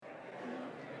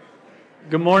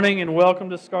Good morning and welcome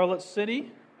to Scarlet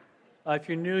City. If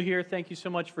you're new here, thank you so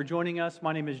much for joining us.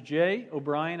 My name is Jay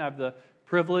O'Brien. I have the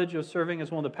privilege of serving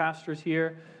as one of the pastors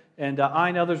here, and I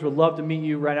and others would love to meet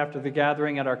you right after the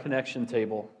gathering at our connection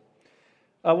table.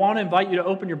 I want to invite you to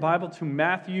open your Bible to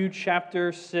Matthew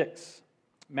chapter 6.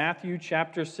 Matthew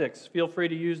chapter 6. Feel free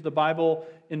to use the Bible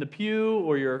in the pew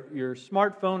or your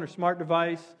smartphone or smart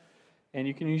device, and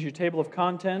you can use your table of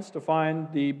contents to find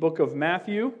the book of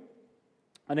Matthew,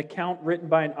 an account written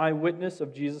by an eyewitness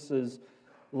of Jesus'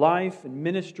 life and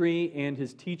ministry and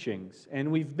his teachings. And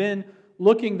we've been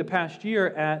looking the past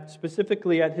year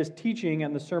specifically at his teaching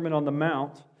and the Sermon on the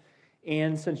Mount.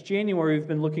 And since January, we've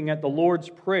been looking at the Lord's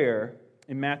Prayer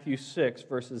in Matthew 6,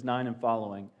 verses 9 and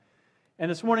following. And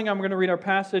this morning, I'm going to read our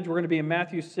passage. We're going to be in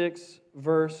Matthew 6,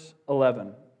 verse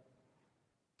 11.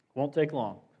 Won't take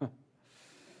long.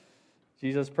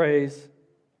 Jesus prays.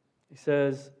 He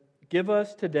says, "Give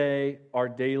us today our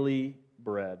daily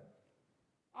bread."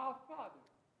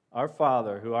 Our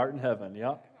Father, who art in heaven.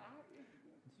 Yep.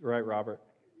 That's right, Robert.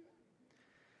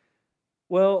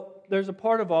 Well, there's a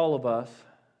part of all of us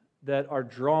that are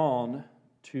drawn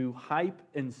to hype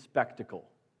and spectacle.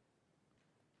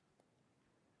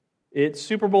 It's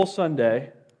Super Bowl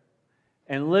Sunday,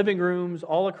 and living rooms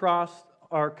all across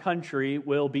our country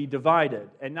will be divided.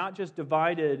 And not just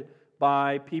divided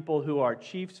by people who are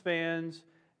Chiefs fans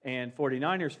and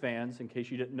 49ers fans, in case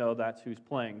you didn't know that's who's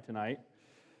playing tonight.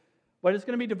 But it's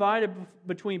going to be divided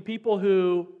between people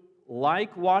who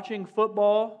like watching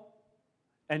football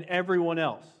and everyone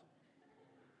else.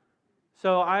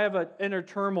 So I have an inner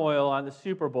turmoil on the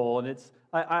Super Bowl, and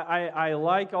I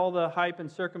like all the hype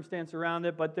and circumstance around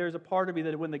it, but there's a part of me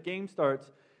that when the game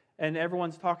starts and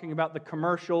everyone's talking about the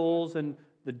commercials and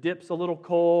the dip's a little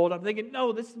cold, I'm thinking,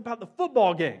 no, this is about the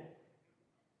football game.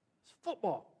 It's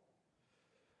football.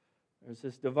 There's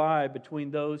this divide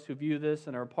between those who view this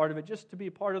and are a part of it just to be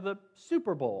a part of the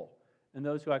Super Bowl and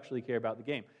those who actually care about the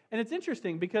game. And it's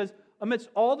interesting because amidst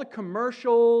all the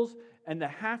commercials and the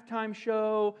halftime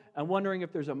show and wondering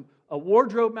if there's a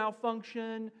wardrobe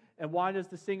malfunction and why does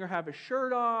the singer have his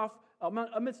shirt off,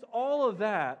 amidst all of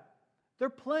that, they're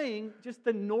playing just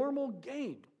the normal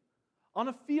game on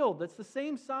a field that's the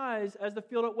same size as the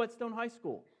field at Whetstone High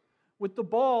School, with the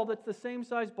ball that's the same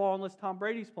size ball, unless Tom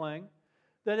Brady's playing,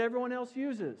 that everyone else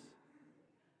uses.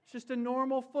 It's just a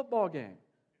normal football game.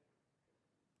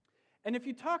 And if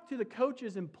you talk to the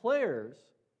coaches and players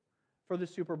for the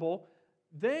Super Bowl,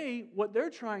 what they're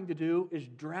trying to do is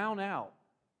drown out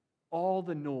all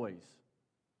the noise.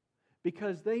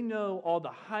 Because they know all the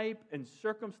hype and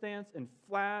circumstance and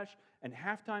flash and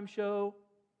halftime show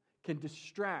can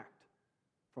distract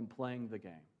from playing the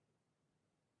game.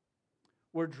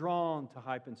 We're drawn to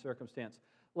hype and circumstance.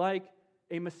 Like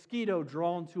a mosquito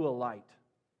drawn to a light.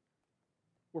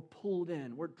 We're pulled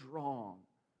in, we're drawn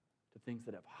to things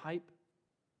that have hype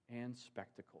and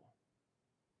spectacle.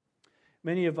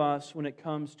 Many of us, when it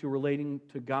comes to relating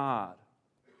to God,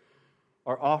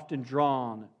 are often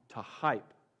drawn to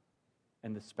hype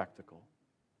and the spectacle.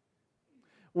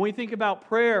 When we think about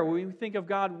prayer, when we think of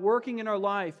God working in our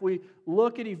life, we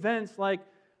look at events like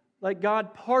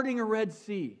God parting a Red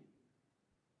Sea.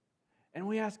 And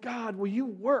we ask, God, will you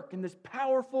work in this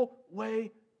powerful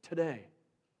way today?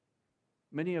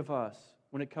 Many of us,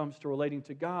 when it comes to relating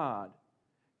to God,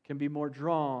 can be more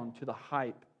drawn to the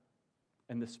hype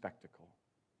and the spectacle.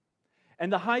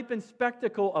 And the hype and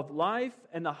spectacle of life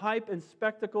and the hype and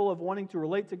spectacle of wanting to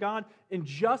relate to God in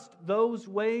just those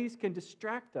ways can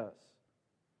distract us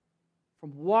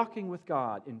from walking with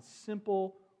God in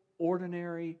simple,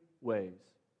 ordinary ways.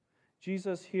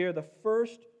 Jesus here, the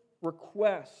first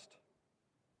request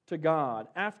to God,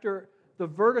 after the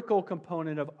vertical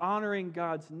component of honoring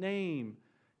God's name,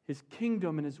 His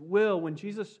kingdom, and His will, when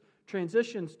Jesus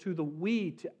transitions to the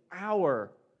we, to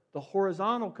our, the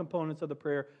horizontal components of the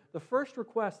prayer, the first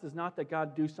request is not that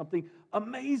God do something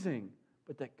amazing,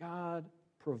 but that God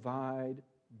provide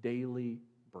daily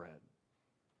bread.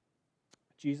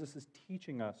 Jesus is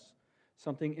teaching us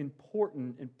something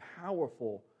important and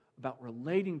powerful about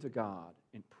relating to God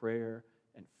in prayer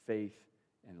and faith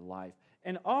and life.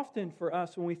 And often for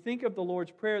us, when we think of the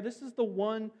Lord's Prayer, this is the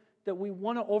one that we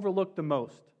want to overlook the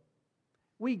most.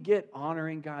 We get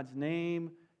honoring God's name,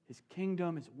 His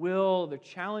kingdom, His will. They're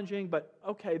challenging, but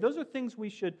okay, those are things we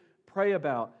should pray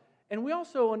about. And we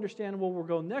also understand, well, we'll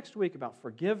go next week about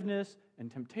forgiveness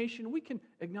and temptation. We can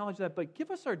acknowledge that, but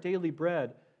give us our daily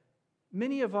bread.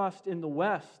 Many of us in the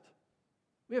West,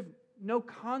 we have no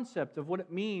concept of what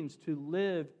it means to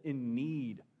live in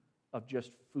need of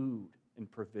just food and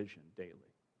provision daily.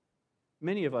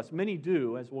 Many of us, many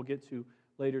do, as we'll get to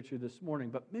later to this morning,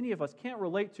 but many of us can't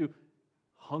relate to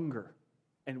hunger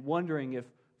and wondering if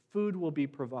food will be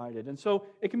provided. And so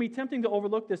it can be tempting to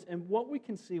overlook this. And what we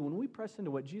can see when we press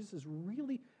into what Jesus is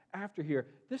really after here,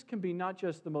 this can be not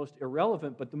just the most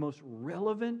irrelevant, but the most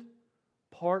relevant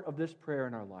part of this prayer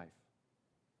in our life.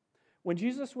 When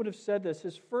Jesus would have said this,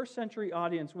 his first century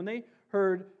audience, when they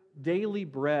heard daily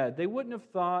bread, they wouldn't have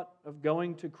thought of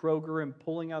going to Kroger and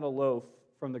pulling out a loaf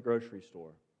from the grocery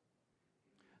store.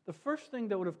 The first thing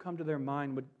that would have come to their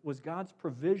mind was God's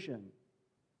provision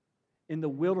in the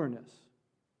wilderness.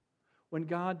 When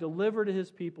God delivered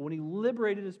his people, when he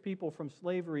liberated his people from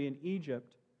slavery in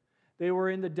Egypt, they were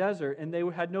in the desert and they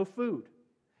had no food.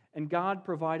 And God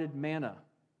provided manna.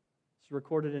 It's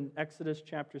recorded in Exodus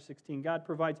chapter 16. God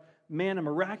provides manna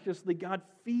miraculously. God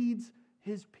feeds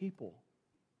his people.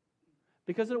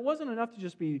 Because it wasn't enough to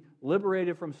just be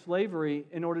liberated from slavery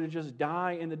in order to just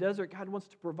die in the desert. God wants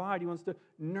to provide. He wants to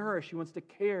nourish. He wants to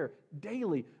care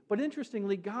daily. But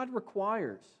interestingly, God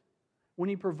requires, when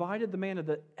he provided the manna,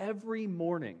 that every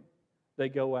morning they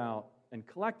go out and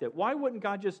collect it. Why wouldn't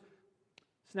God just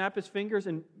snap his fingers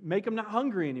and make them not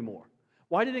hungry anymore?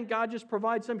 Why didn't God just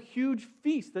provide some huge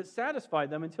feast that satisfied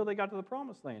them until they got to the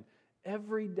promised land?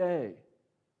 Every day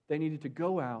they needed to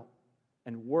go out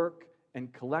and work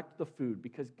and collect the food,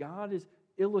 because God is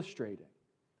illustrating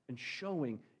and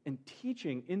showing and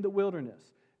teaching in the wilderness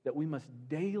that we must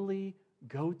daily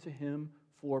go to him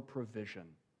for provision.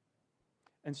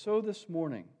 And so this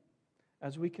morning,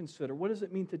 as we consider what does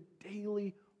it mean to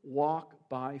daily walk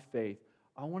by faith,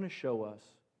 I want to show us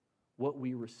what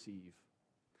we receive.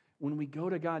 When we go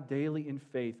to God daily in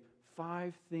faith,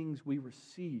 5 things we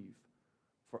receive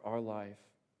for our life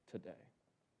today.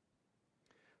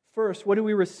 First, what do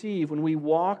we receive when we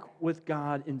walk with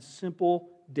God in simple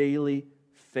daily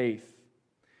faith?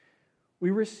 We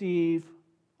receive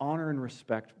honor and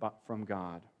respect from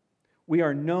God. We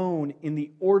are known in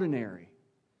the ordinary.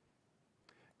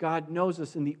 God knows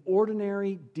us in the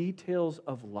ordinary details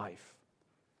of life,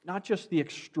 not just the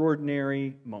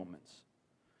extraordinary moments.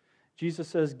 Jesus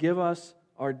says, give us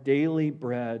our daily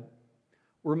bread.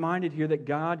 We're reminded here that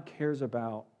God cares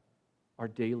about our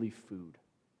daily food,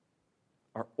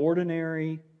 our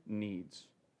ordinary needs.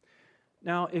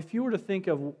 Now, if you were to think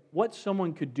of what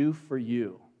someone could do for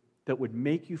you that would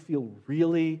make you feel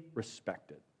really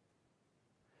respected,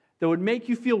 that would make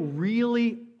you feel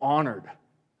really honored.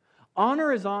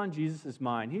 Honor is on Jesus'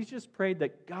 mind. He's just prayed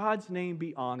that God's name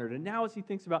be honored. And now as he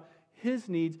thinks about his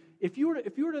needs, if you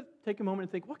were to take a moment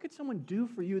and think, what could someone do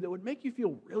for you that would make you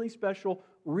feel really special,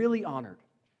 really honored?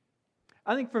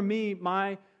 I think for me,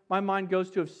 my mind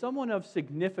goes to if someone of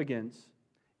significance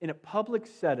in a public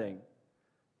setting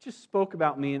just spoke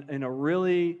about me in a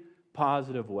really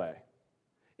positive way.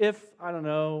 If, I don't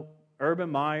know, Urban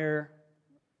Meyer,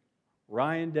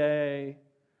 Ryan Day,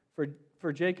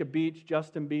 for Jacob Beach,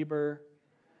 Justin Bieber,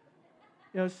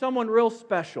 someone real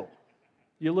special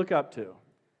you look up to.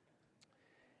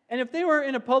 And if they were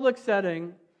in a public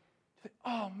setting,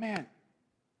 oh man,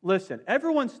 listen,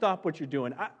 everyone stop what you're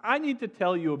doing. I need to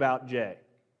tell you about Jay.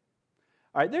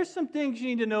 All right, there's some things you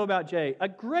need to know about Jay. A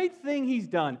great thing he's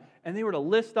done. And they were to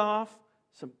list off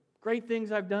some great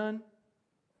things I've done.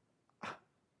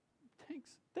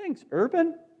 Thanks,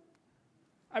 Urban.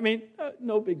 I mean,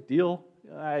 no big deal.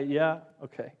 Yeah,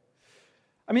 okay.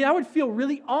 I mean, I would feel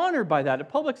really honored by that. In a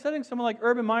public setting, someone like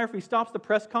Urban Meyer, if he stops the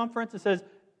press conference and says,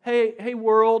 hey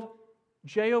world,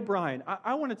 Jay O'Brien,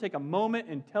 I want to take a moment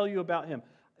and tell you about him.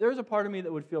 There's a part of me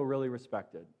that would feel really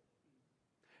respected.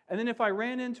 And then if I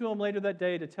ran into him later that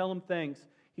day to tell him thanks,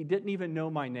 he didn't even know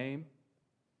my name,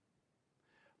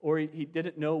 or he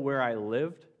didn't know where I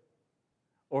lived,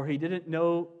 or he didn't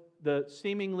know the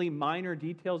seemingly minor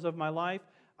details of my life,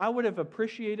 I would have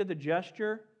appreciated the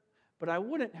gesture, but I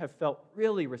wouldn't have felt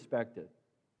really respected.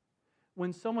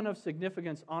 When someone of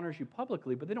significance honors you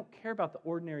publicly, but they don't care about the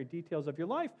ordinary details of your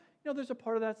life, there's a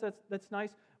part of that that's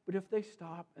nice, but if they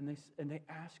stop and they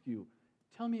ask you,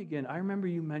 tell me again, I remember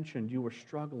you mentioned you were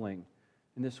struggling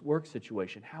in this work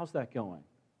situation. How's that going?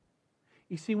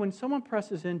 You see, when someone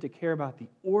presses in to care about the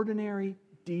ordinary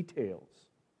details,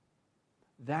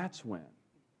 that's when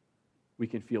we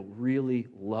can feel really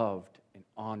loved and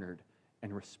honored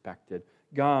and respected.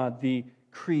 God, the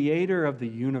creator of the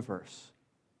universe,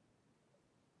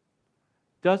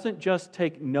 doesn't just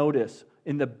take notice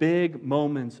in the big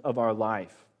moments of our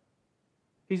life.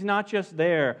 He's not just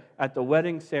there at the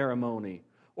wedding ceremony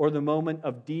or the moment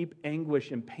of deep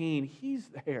anguish and pain. He's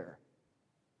there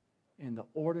in the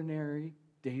ordinary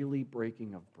daily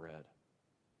breaking of bread.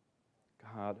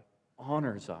 God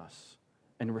honors us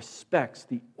and respects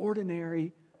the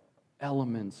ordinary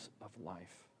elements of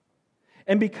life.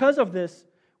 And because of this,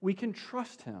 we can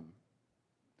trust him.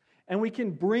 And we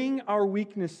can bring our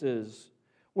weaknesses.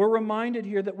 We're reminded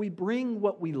here that we bring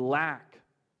what we lack,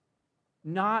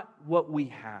 not what we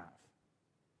have.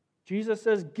 Jesus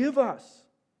says, give us.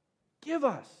 Give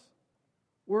us.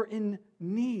 We're in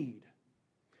need.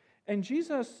 And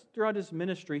Jesus, throughout his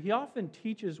ministry, he often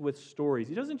teaches with stories.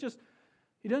 He doesn't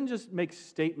just make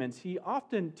statements. He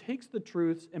often takes the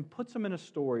truths and puts them in a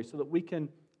story so that we can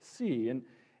see. And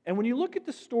when you look at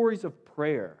the stories of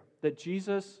prayer that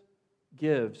Jesus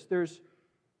gives, there's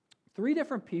 3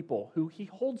 different people who he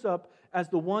holds up as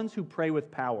the ones who pray with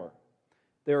power.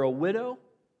 They're a widow,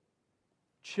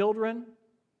 children,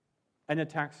 and a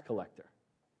tax collector.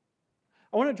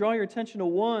 I want to draw your attention to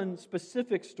one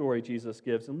specific story Jesus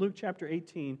gives. In Luke chapter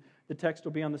 18, the text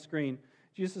will be on the screen.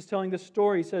 Jesus is telling this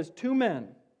story. He says, 2 men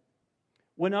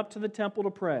went up to the temple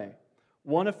to pray,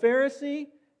 one a Pharisee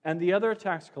and the other a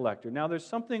tax collector. Now, there's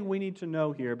something we need to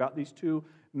know here about these 2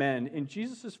 men. In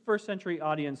Jesus' first century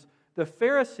audience, the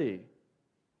Pharisee,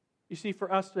 you see,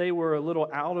 for us today, we're a little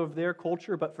out of their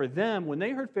culture, but for them, when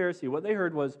they heard Pharisee, what they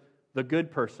heard was the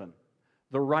good person,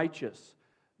 the righteous,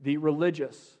 the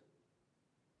religious,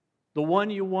 the one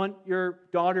you want your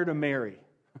daughter to marry,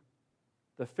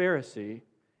 the Pharisee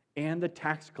and the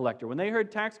tax collector. When they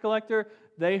heard tax collector,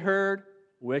 they heard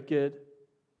wicked,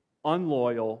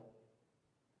 unloyal,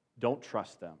 don't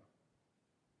trust them.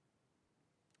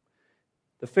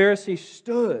 The Pharisee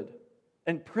stood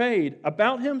and prayed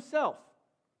about himself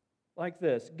like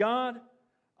this: God,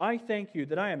 I thank you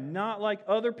that I am not like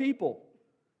other people,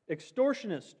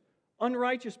 extortionists,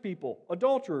 unrighteous people,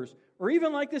 adulterers, or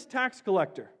even like this tax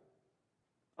collector.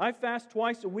 I fast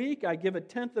twice a week. I give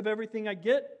 1/10 of everything I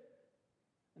get.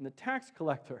 And the tax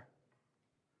collector,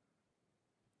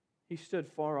 he stood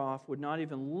far off, would not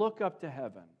even look up to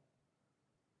heaven,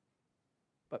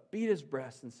 but beat his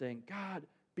breast and saying, God,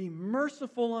 be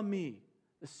merciful on me,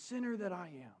 the sinner that I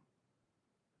am.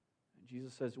 And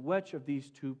Jesus says, which of these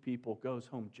 2 people goes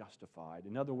home justified?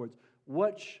 In other words,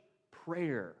 which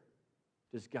prayer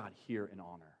does God hear and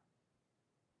honor?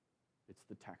 It's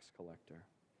the tax collector.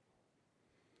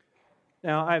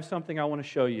 Now, I have something I want to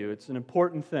show you. It's an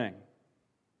important thing.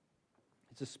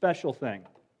 It's a special thing.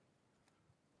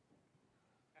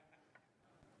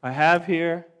 I have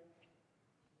here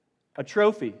a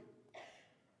trophy.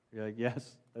 You're like,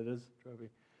 yes, that is a trophy.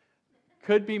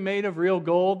 Could be made of real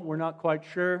gold. We're not quite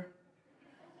sure.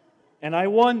 And I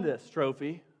won this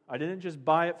trophy. I didn't just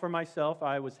buy it for myself.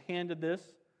 I was handed this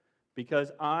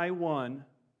because I won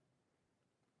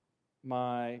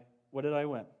what did I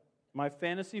win? My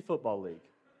fantasy football league.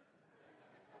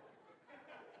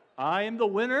 I am the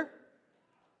winner,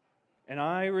 and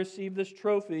I received this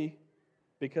trophy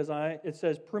because it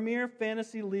says Premier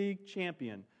Fantasy League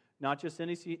Champion. Not just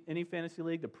any fantasy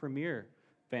league, the Premier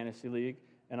Fantasy League.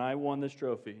 And I won this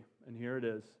trophy, and here it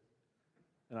is.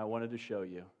 And I wanted to show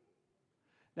you.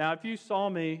 Now, if you saw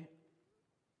me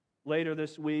later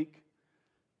this week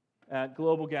at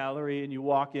Global Gallery, and you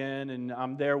walk in, and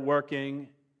I'm there working,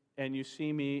 and you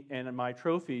see me and my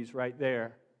trophies right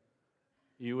there,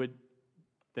 you would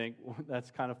think, well,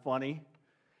 that's kind of funny.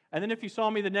 And then if you saw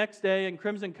me the next day in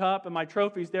Crimson Cup and my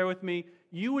trophies there with me,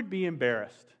 you would be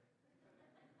embarrassed.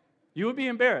 You would be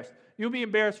embarrassed. You would be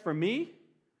embarrassed for me.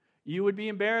 You would be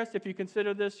embarrassed if you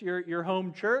consider this your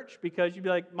home church, because you'd be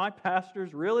like, my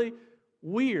pastor's really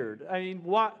weird. I mean,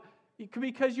 what?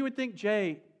 Because you would think,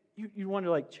 Jay, you'd wonder,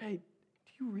 like, Jay,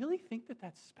 do you really think that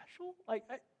that's special? Like,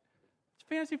 it's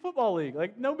fantasy football league.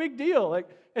 Like, no big deal. Like,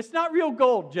 it's not real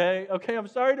gold, Jay. Okay, I'm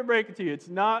sorry to break it to you. It's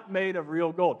not made of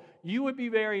real gold. You would be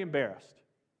very embarrassed.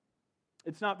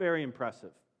 It's not very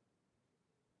impressive.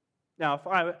 Now, if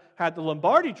I had the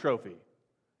Lombardi trophy,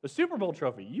 the Super Bowl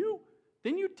trophy,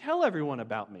 then you'd tell everyone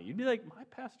about me. You'd be like, my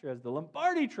pastor has the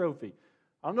Lombardi trophy.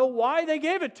 I don't know why they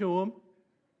gave it to him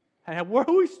and where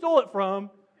we stole it from,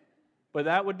 but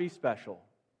that would be special.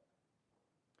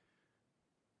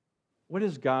 What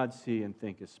does God see and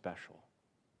think is special?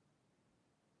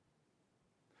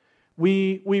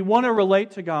 We want to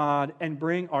relate to God and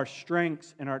bring our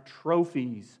strengths and our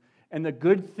trophies and the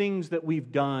good things that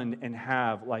we've done and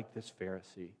have, like this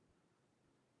Pharisee.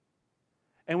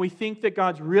 And we think that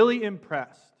God's really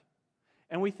impressed.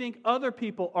 And we think other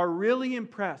people are really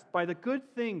impressed by the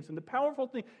good things and the powerful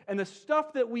things and the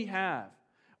stuff that we have,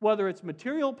 whether it's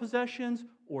material possessions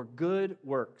or good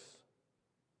works.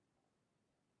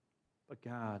 But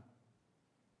God,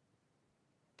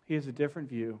 He has a different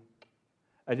view,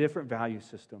 a different value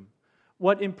system.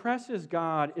 What impresses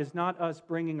God is not us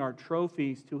bringing our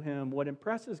trophies to Him. What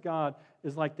impresses God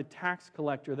is like the tax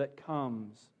collector that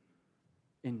comes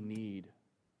in need.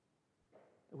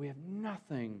 We have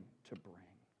nothing to bring.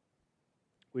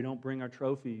 We don't bring our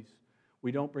trophies.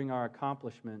 We don't bring our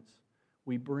accomplishments.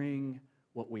 We bring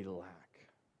what we lack.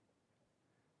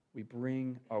 We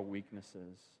bring our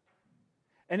weaknesses.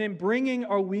 And in bringing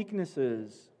our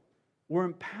weaknesses, we're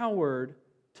empowered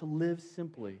to live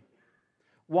simply.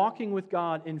 Walking with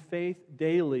God in faith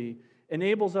daily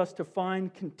enables us to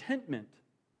find contentment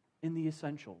in the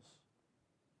essentials.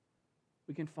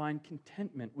 We can find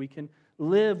contentment. We can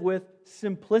live with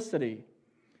simplicity.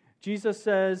 Jesus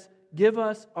says, give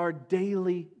us our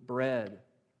daily bread.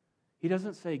 He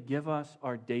doesn't say, give us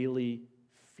our daily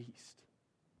feast.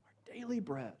 Our daily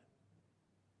bread.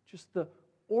 Just the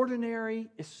ordinary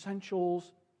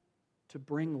essentials to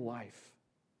bring life,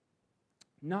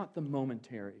 not the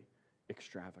momentary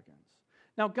extravagance.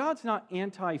 Now, God's not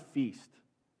anti-feast.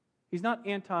 He's not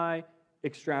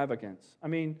anti-extravagance. I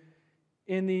mean,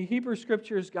 in the Hebrew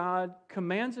Scriptures, God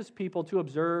commands His people to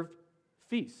observe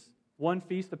feasts. One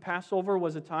feast, the Passover,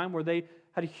 was a time where they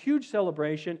had a huge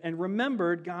celebration and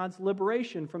remembered God's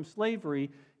liberation from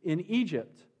slavery in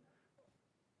Egypt.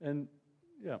 And,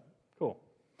 yeah, cool.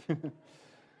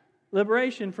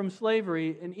 Liberation from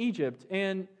slavery in Egypt.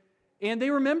 And they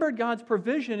remembered God's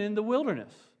provision in the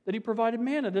wilderness, that He provided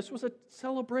manna. This was a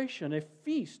celebration, a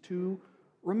feast to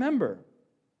remember.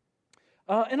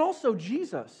 And also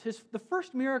Jesus, the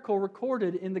first miracle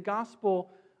recorded in the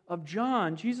Gospel of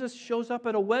John, Jesus shows up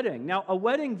at a wedding. Now, a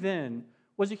wedding then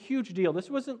was a huge deal. This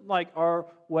wasn't like our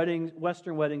weddings,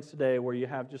 Western weddings today, where you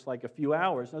have just like a few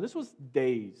hours. No, this was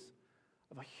days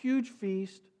of a huge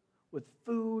feast with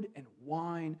food and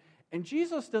wine. And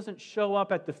Jesus doesn't show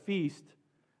up at the feast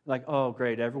like, oh,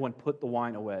 great, everyone put the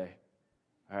wine away.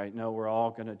 All right, no, we're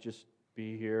all going to just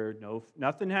be here. No,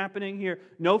 nothing happening here.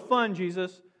 No fun,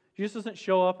 Jesus. Jesus doesn't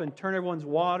show up and turn everyone's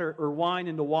water or wine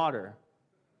into water.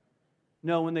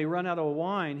 No, when they run out of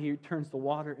wine, He turns the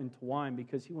water into wine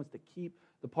because He wants to keep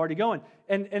the party going.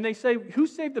 And they say, who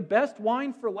saved the best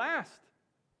wine for last?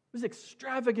 It was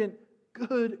extravagant,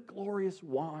 good, glorious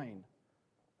wine.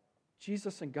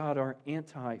 Jesus and God are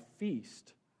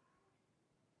anti-feast.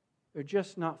 They're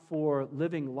just not for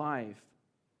living life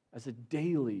as a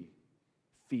daily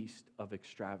feast of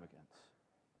extravagance.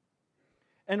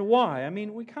 And why? I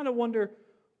mean, we kind of wonder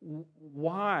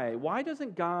why. Why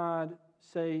doesn't God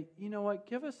say, you know what,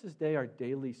 give us this day our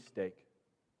daily steak?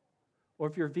 Or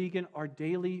if you're vegan, our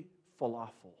daily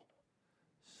falafel.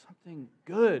 Something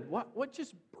good. What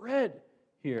just bread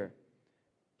here?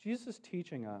 Jesus is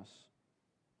teaching us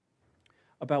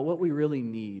about what we really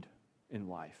need in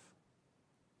life.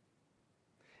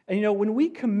 And you know, when we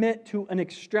commit to an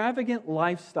extravagant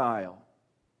lifestyle,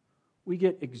 we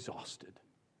get exhausted.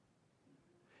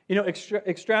 You know,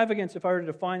 extravagance, if I were to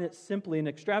define it simply, an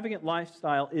extravagant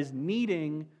lifestyle is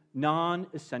needing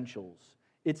non-essentials.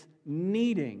 It's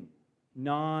needing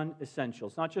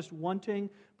non-essentials. Not just wanting,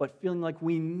 but feeling like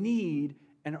we need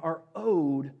and are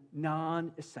owed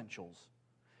non-essentials.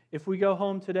 If we go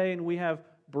home today and we have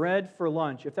bread for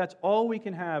lunch, if that's all we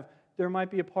can have, there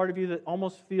might be a part of you that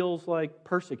almost feels like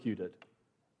persecuted.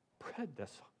 Bread,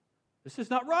 this is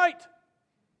not right.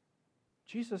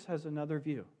 Jesus has another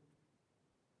view.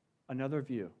 Another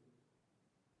view.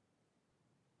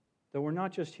 That we're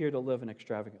not just here to live an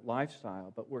extravagant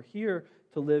lifestyle, but we're here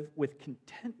to live with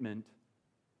contentment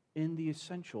in the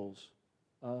essentials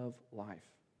of life.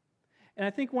 And I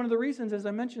think one of the reasons, as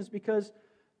I mentioned, is because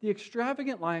the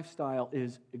extravagant lifestyle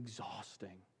is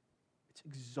exhausting. It's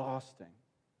exhausting.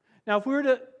 Now, if we were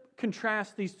to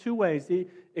contrast these two ways, the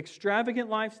extravagant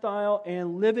lifestyle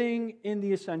and living in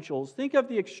the essentials, think of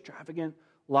the extravagant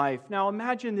life. Now,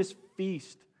 imagine this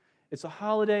feast. It's the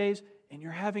holidays, and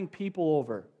you're having people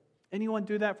over. Anyone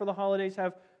do that for the holidays?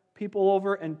 Have people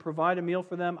over and provide a meal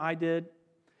for them? I did.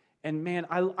 And man,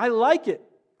 I like it.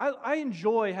 I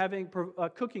enjoy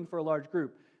cooking for a large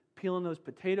group. Peeling those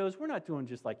potatoes. We're not doing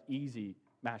just like easy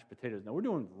mashed potatoes. No, we're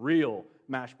doing real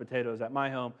mashed potatoes at my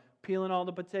home. Peeling all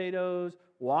the potatoes,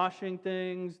 washing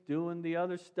things, doing the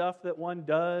other stuff that one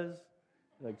does.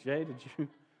 Like, Jay,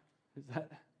 is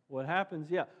that what happens?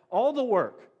 Yeah, all the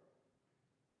work.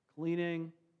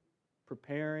 Cleaning,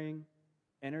 preparing,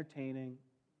 entertaining.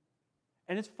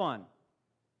 And it's fun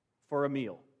for a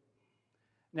meal.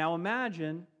 Now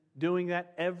imagine doing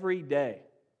that every day.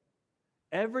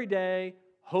 Every day,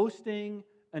 hosting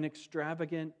an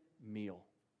extravagant meal.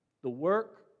 The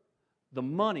work, the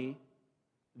money,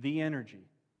 the energy.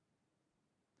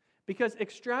 Because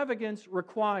extravagance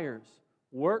requires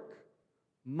work,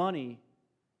 money,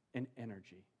 and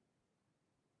energy.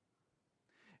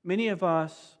 Many of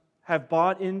us have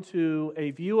bought into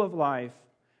a view of life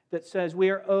that says we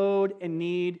are owed and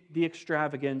need the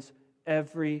extravagance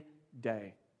every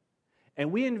day.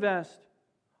 And we invest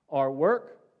our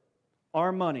work,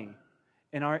 our money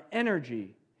and our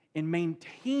energy in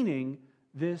maintaining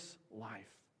this life.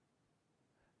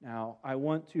 Now, I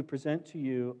want to present to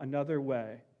you another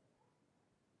way.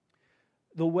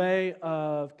 The way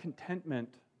of contentment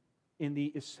in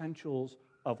the essentials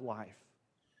of life.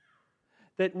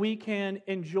 That we can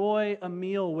enjoy a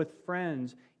meal with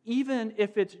friends, even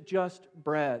if it's just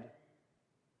bread.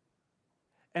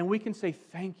 And we can say,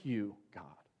 thank you, God.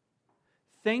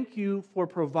 Thank you for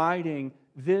providing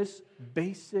this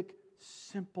basic,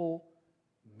 simple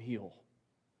meal.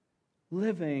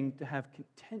 Living to have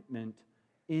contentment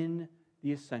in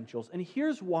the essentials. And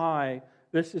here's why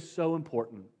this is so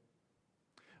important.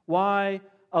 Why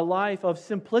a life of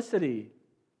simplicity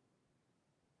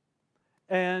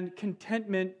and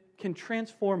contentment can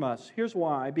transform us. Here's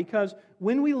why. Because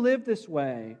when we live this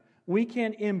way, we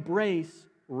can embrace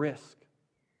risk.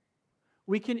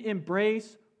 We can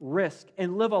embrace risk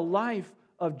and live a life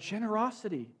of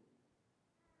generosity,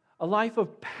 a life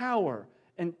of power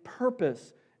and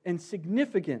purpose and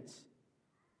significance.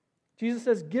 Jesus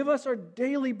says, give us our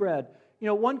daily bread. You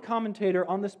know, one commentator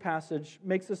on this passage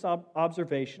makes this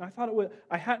observation.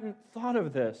 I hadn't thought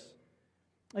of this.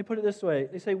 They put it this way.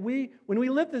 They say, when we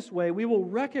live this way, we will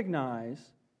recognize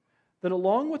that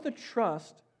along with the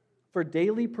trust for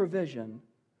daily provision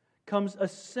comes a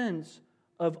sense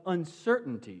of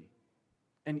uncertainty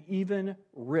and even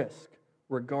risk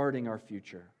regarding our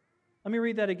future. Let me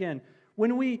read that again.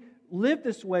 When we live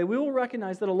this way, we will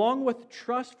recognize that along with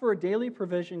trust for a daily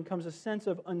provision comes a sense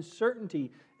of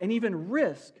uncertainty and even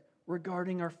risk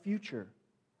regarding our future.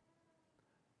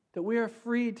 That we are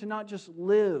free to not just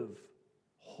live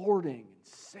hoarding and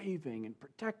saving and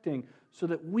protecting so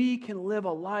that we can live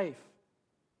a life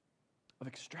of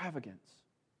extravagance.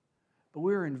 But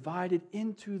we are invited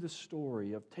into the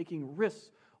story of taking risks,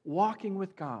 walking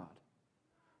with God,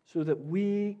 so that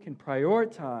we can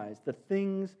prioritize the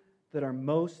things that are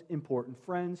most important.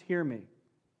 Friends, hear me.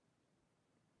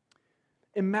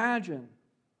 Imagine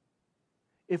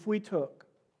if we took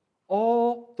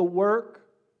all the work,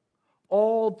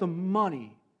 all the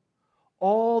money,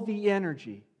 all the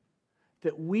energy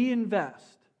that we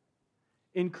invest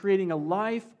in creating a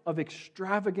life of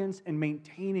extravagance and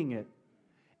maintaining it,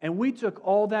 and we took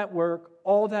all that work,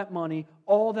 all that money,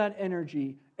 all that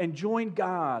energy, and joined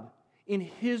God in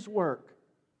His work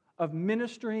of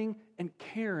ministering and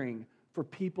caring for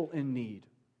people in need.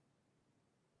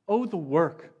 Oh, the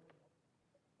work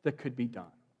that could be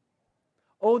done.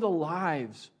 Oh, the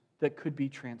lives that could be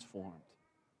transformed.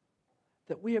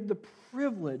 That we have the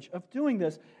privilege of doing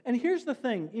this. And here's the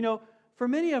thing, for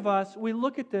many of us, we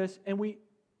look at this and we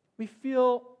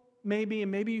feel maybe,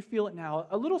 and maybe you feel it now,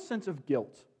 a little sense of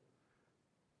guilt.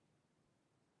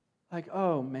 Like,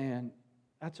 oh man,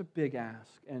 that's a big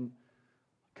ask. And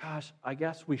gosh, I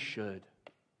guess we should.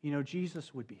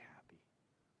 Jesus would be happy.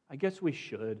 I guess we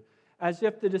should. As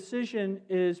if the decision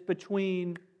is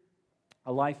between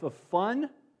a life of fun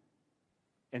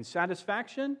and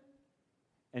satisfaction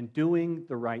and doing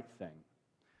the right thing.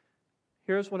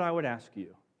 Here's what I would ask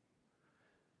you.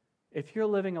 If you're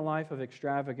living a life of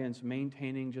extravagance,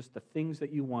 maintaining just the things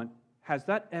that you want, has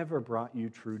that ever brought you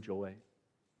true joy?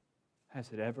 Has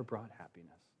it ever brought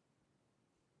happiness?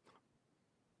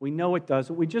 We know it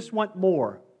doesn't. We just want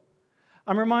more.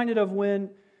 I'm reminded of when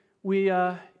we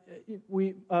a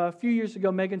few years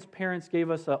ago, Megan's parents gave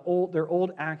us their old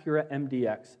Acura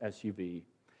MDX SUV.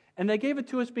 And they gave it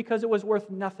to us because it was worth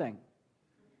nothing.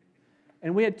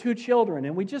 And we had 2 children,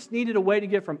 and we just needed a way to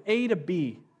get from A to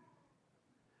B.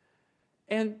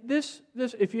 And this,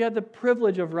 if you had the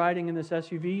privilege of riding in this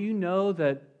SUV, you know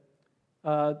that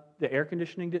the air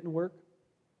conditioning didn't work.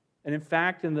 And in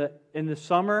fact, in the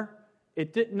summer,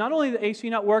 it did not only the AC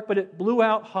not work, but it blew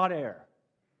out hot air.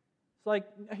 It's like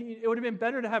it would have been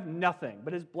better to have nothing,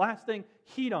 but it's blasting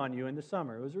heat on you in the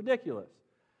summer. It was ridiculous.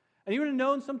 And you would have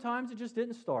known sometimes it just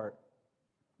didn't start.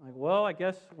 Like, well, I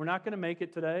guess we're not going to make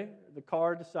it today. The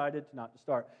car decided not to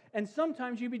start. And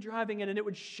sometimes you'd be driving it and it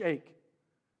would shake.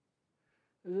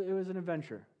 It was an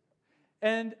adventure.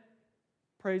 And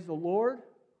praise the Lord,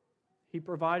 He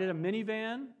provided a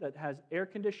minivan that has air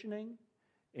conditioning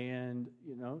and,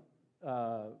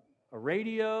 a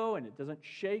radio, and it doesn't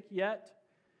shake yet.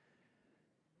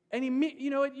 And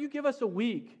you give us a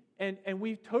week, and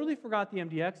we totally forgot the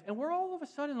MDX, and we're all of a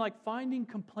sudden like finding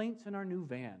complaints in our new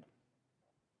van.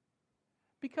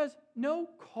 Because no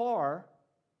car,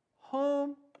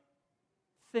 home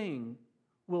thing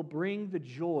will bring the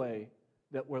joy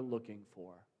that we're looking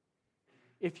for.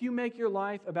 If you make your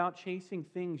life about chasing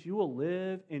things, you will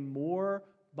live in more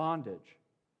bondage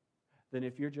than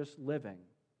if you're just living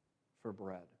for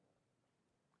bread.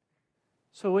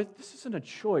 So this isn't a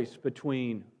choice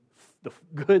between the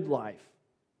good life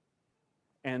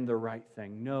and the right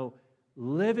thing. No,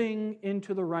 living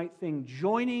into the right thing,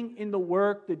 joining in the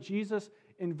work that Jesus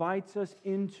invites us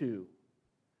into,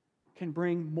 can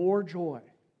bring more joy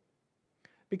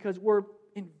because we're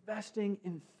investing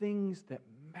in things that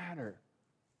matter.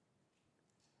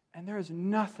 And there is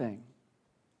nothing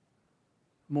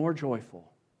more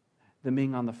joyful than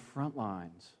being on the front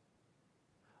lines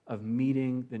of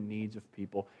meeting the needs of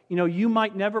people. You know, you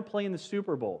might never play in the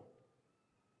Super Bowl.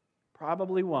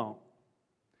 Probably won't.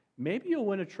 Maybe you'll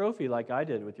win a trophy like I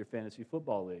did with your fantasy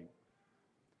football league.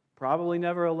 Probably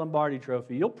never a Lombardi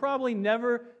trophy. You'll probably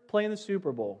never play in the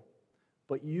Super Bowl.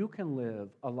 But you can live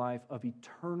a life of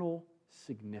eternal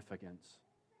significance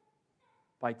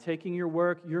by taking your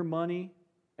work, your money,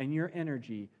 and your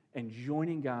energy and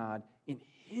joining God in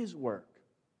His work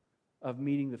of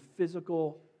meeting the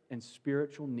physical and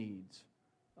spiritual needs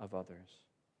of others.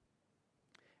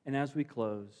 And as we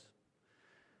close,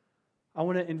 I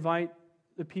want to invite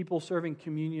the people serving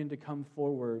communion to come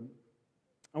forward.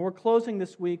 And we're closing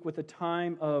this week with a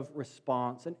time of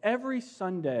response. And every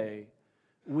Sunday,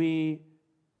 we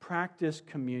practice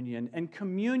communion. And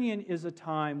communion is a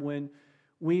time when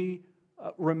we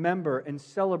remember and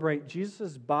celebrate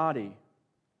Jesus' body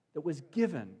that was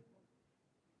given.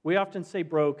 We often say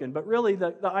broken, but really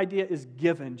the idea is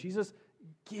given. Jesus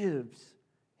gives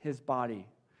His body.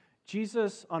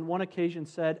 Jesus, on one occasion,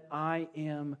 said, "I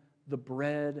am the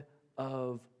bread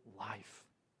of life."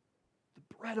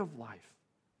 The bread of life.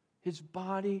 His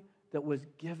body that was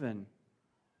given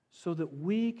so that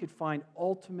we could find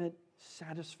ultimate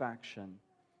satisfaction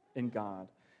in God.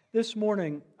 This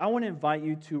morning, I want to invite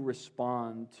you to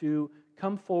respond, to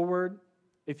come forward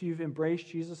if you've embraced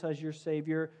Jesus as your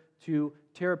Savior, to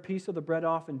tear a piece of the bread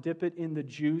off and dip it in the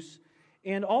juice.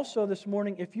 And also this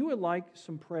morning, if you would like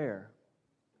some prayer,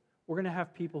 we're going to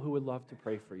have people who would love to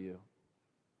pray for you.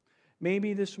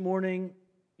 Maybe this morning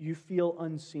you feel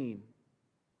unseen.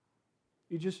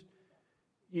 You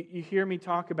hear me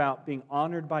talk about being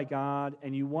honored by God,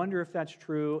 and you wonder if that's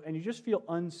true, and you just feel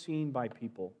unseen by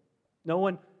people.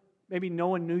 Maybe no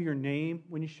one knew your name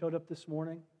when you showed up this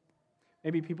morning.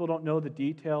 Maybe people don't know the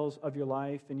details of your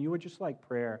life, and you would just like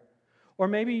prayer. Or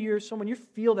maybe you're someone, you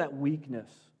feel that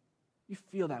weakness. You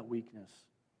feel that weakness,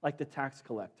 like the tax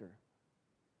collector.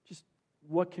 Just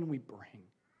what can we bring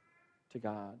to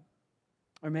God?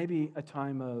 Or maybe a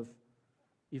time of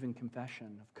even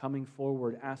confession, of coming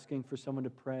forward, asking for someone to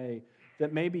pray,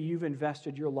 that maybe you've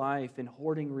invested your life in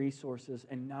hoarding resources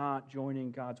and not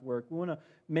joining God's work. We want to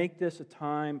make this a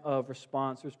time of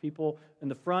response. There's people in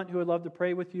the front who would love to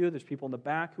pray with you. There's people in the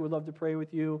back who would love to pray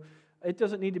with you. It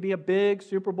doesn't need to be a big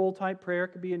Super Bowl type prayer. It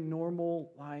could be a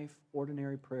normal life,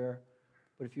 ordinary prayer.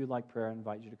 But if you'd like prayer, I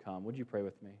invite you to come. Would you pray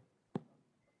with me?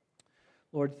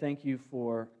 Lord, thank you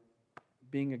for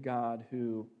being a God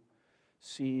who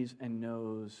sees and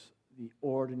knows the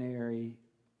ordinary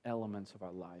elements of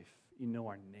our life. You know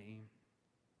our name.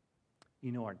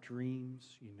 You know our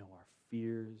dreams. You know our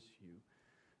fears. You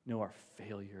know our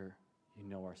failure. You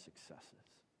know our successes.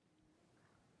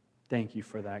 Thank you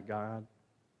for that, God.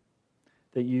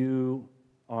 That you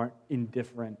aren't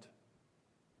indifferent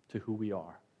to who we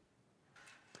are.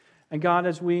 And God,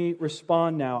 as we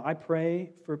respond now, I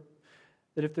pray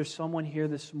that if there's someone here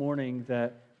this morning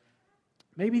that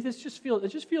maybe it just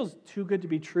feels too good to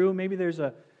be true. Maybe there's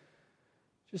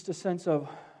just a sense of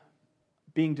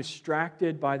being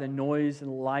distracted by the noise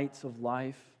and lights of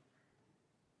life,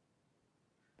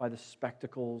 by the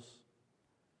spectacles,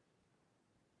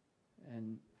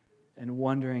 and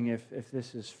wondering if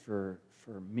this is for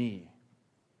me.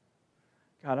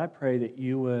 God, I pray that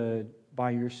you would,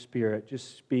 by your Spirit,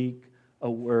 just speak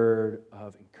a word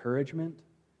of encouragement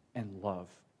and love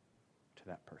to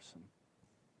that person.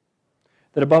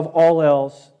 That above all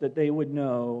else, that they would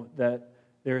know that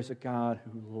there is a God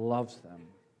who loves them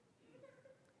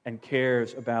and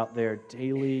cares about their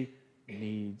daily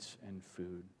needs and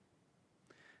food.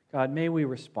 God, may we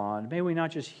respond. May we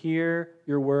not just hear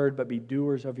your word, but be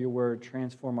doers of your word.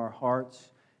 Transform our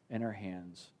hearts and our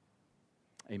hands.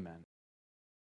 Amen.